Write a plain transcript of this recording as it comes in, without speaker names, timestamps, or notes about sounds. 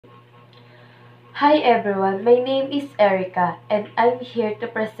Hi everyone, my name is Ericka and I'm here to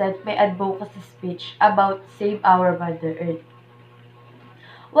present my advocacy speech about Save Our Mother Earth.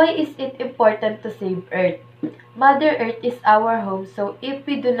 Why is it important to save Earth? Mother Earth is our home, so if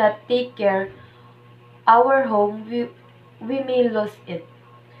we do not take care our home, we may lose it.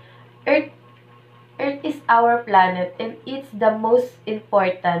 Earth, Earth is our planet and it's the most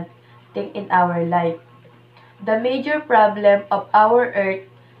important thing in our life. The major problem of our Earth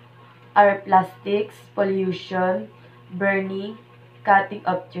are plastics, pollution, burning, cutting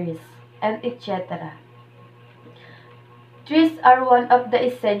of trees, and etc. Trees are one of the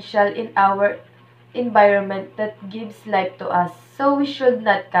essential in our environment that gives life to us, so we should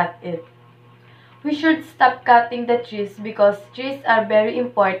not cut it. We should stop cutting the trees because trees are very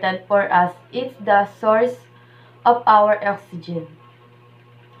important for us. It's the source of our oxygen.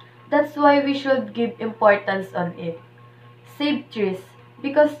 That's why we should give importance on it. Save trees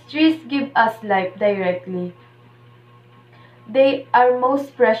because trees give us life directly. They are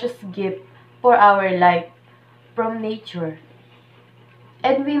most precious gift for our life from nature.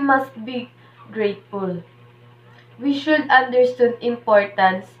 And we must be grateful. We should understand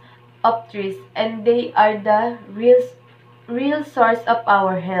importance of trees and they are the real source of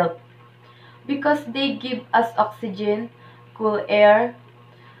our health because they give us oxygen, cool air,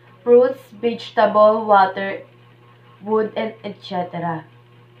 fruits, vegetable, water, wood, and etc.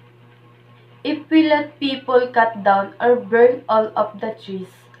 If we let people cut down or burn all of the trees,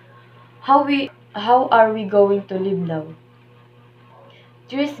 how are we going to live now?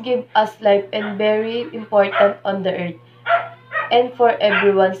 Trees give us life and very important on the earth and for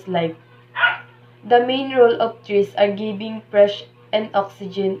everyone's life. The main role of trees are giving fresh and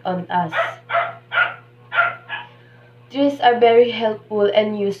oxygen on us. Trees are very helpful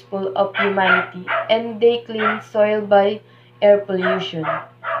and useful of humanity and they clean soil by air pollution.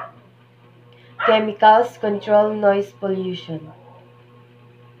 Chemicals control noise pollution.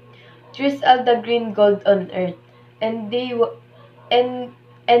 Trees are the green gold on earth and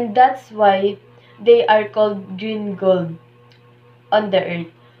and that's why they are called green gold on the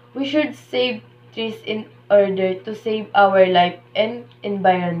earth. We should save trees in order to save our life and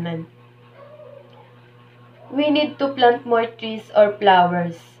environment. We need to plant more trees or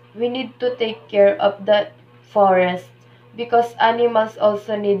flowers. We need to take care of the forest because animals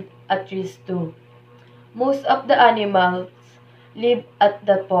also need a trees too. Most of the animals live at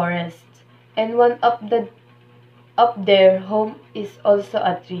the forest and one of their home is also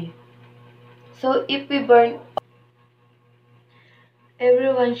a tree. So if we burn,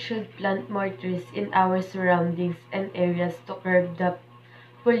 everyone should plant more trees in our surroundings and areas to curb the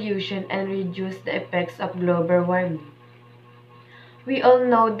pollution and reduce the effects of global warming. We all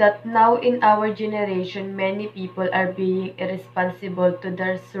know that now in our generation many people are being irresponsible to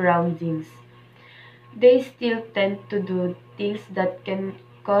their surroundings. They still tend to do things that can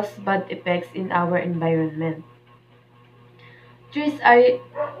cause bad effects in our environment. Trees are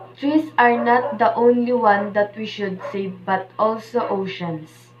Trees are not the only one that we should save but also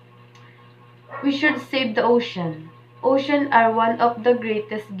oceans. We should save the ocean. Oceans are one of the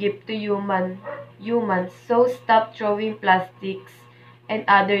greatest gifts to humans, so stop throwing plastics and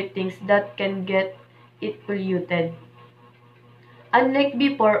other things that can get it polluted. Unlike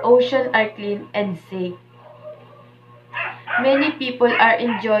before, oceans are clean and safe. Many people are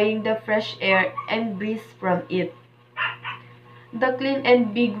enjoying the fresh air and breeze from it. The clean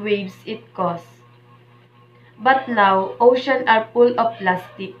and big waves it causes. But now, oceans are full of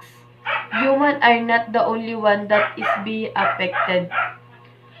plastics. Humans are not the only one that is being affected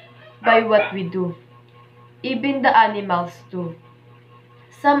by what we do. Even the animals too.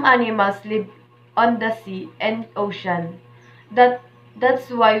 Some animals live on the sea and ocean. That's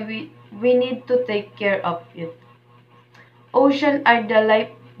why we need to take care of it. Oceans are the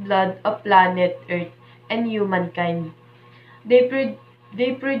lifeblood of planet Earth and humankind. They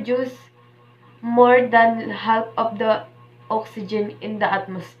produce more than half of the oxygen in the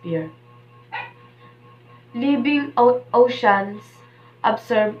atmosphere. Living oceans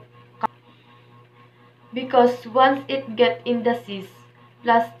absorb because once it gets in the seas,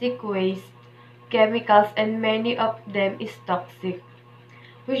 plastic waste, chemicals, and many of them is toxic.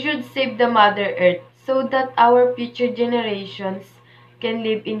 We should save the Mother Earth so that our future generations can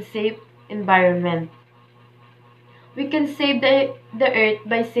live in safe environment. We can save the earth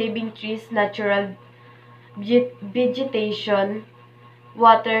by saving trees, natural vegetation,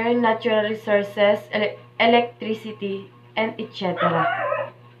 water, natural resources, electricity, and etc.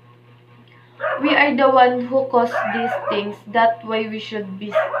 We are the one who cause these things. That way we should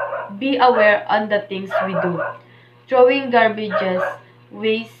be aware on the things we do. Throwing garbages,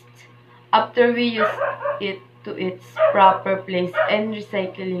 waste, after we use it to its proper place and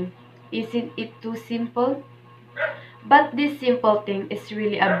recycling. Isn't it too simple? But this simple thing is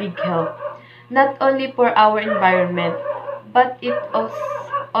really a big help, not only for our environment, but it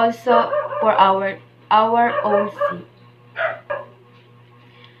also for our own sake.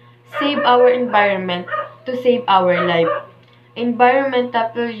 Save our environment to save our life. Environmental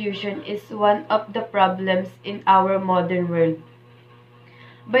pollution is one of the problems in our modern world.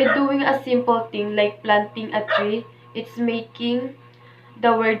 By doing a simple thing like planting a tree, it's making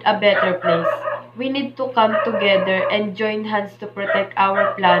the world a better place. We need to come together and join hands to protect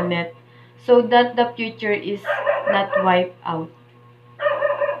our planet so that the future is not wiped out.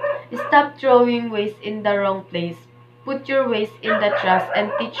 Stop throwing waste in the wrong place. Put your waste in the trash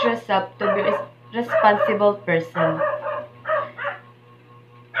and teach yourself to be a responsible person.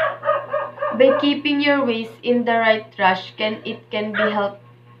 By keeping your waste in the right trash, it can be help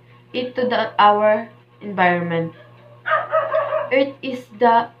it to our environment. Earth is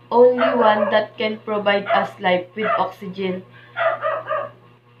the only one that can provide us life with oxygen.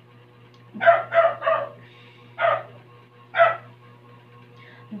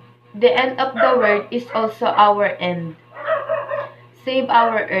 The end of the world is also our end. Save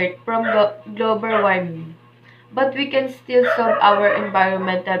our Earth from global warming. But we can still solve our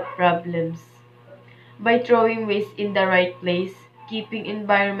environmental problems by throwing waste in the right place, keeping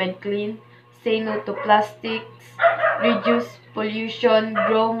environment clean, say no to plastics, reduce pollution,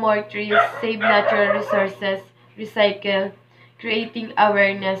 grow more trees, save natural resources, recycle, creating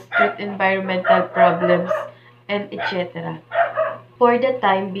awareness through environmental problems, and etc. For the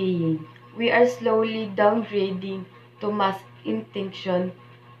time being, we are slowly downgrading to mass extinction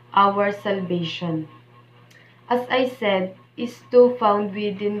our salvation. As I said, is to found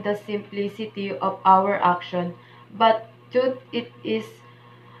within the simplicity of our action, but truth it is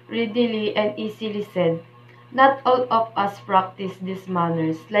readily and easily said. Not all of us practice these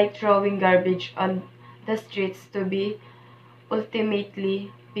manners, like throwing garbage on the streets to be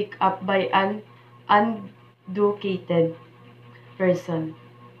ultimately picked up by an uneducated person.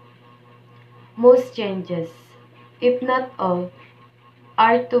 Most changes, if not all,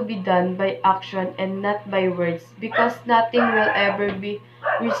 are to be done by action and not by words, because nothing will ever be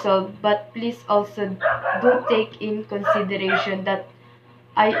resolved. But please also do take in consideration that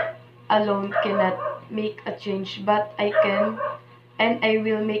I alone cannot make a change, but I can and I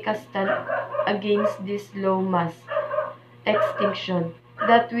will make a stand against this low mass extinction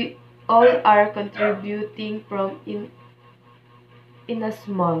that we all are contributing from in a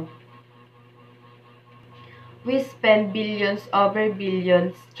small. We spend billions over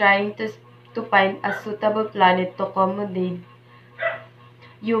billions trying to find a suitable planet to accommodate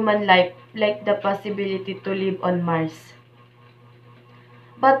human life, like the possibility to live on Mars.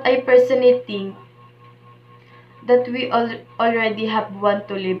 But I personally think that we already have one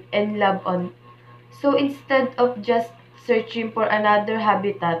to live and love on. So instead of just searching for another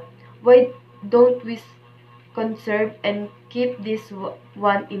habitat, why don't we conserve and keep this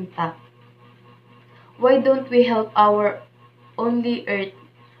one intact? Why don't we help our only Earth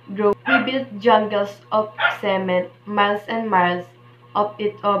grow? We built jungles of cement, miles and miles of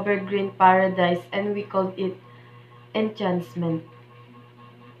it over green paradise, and we enhancement.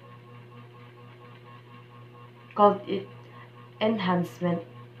 Called it enhancement.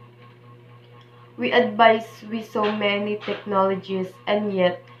 We advise with so many technologies, and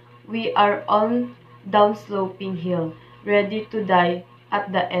yet we are on downsloping hill, ready to die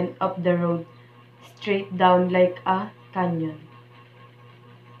at the end of the road, straight down like a canyon.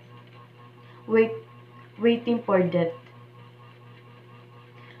 Wait, waiting for death.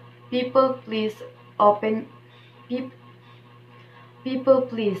 People please open peop, people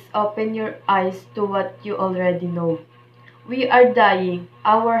please open your eyes to what you already know. We are dying,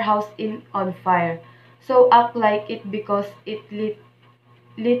 our house is on fire. So act like it because it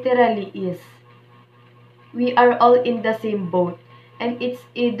literally is. We are all in the same boat, and it's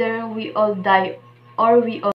either we all die or we all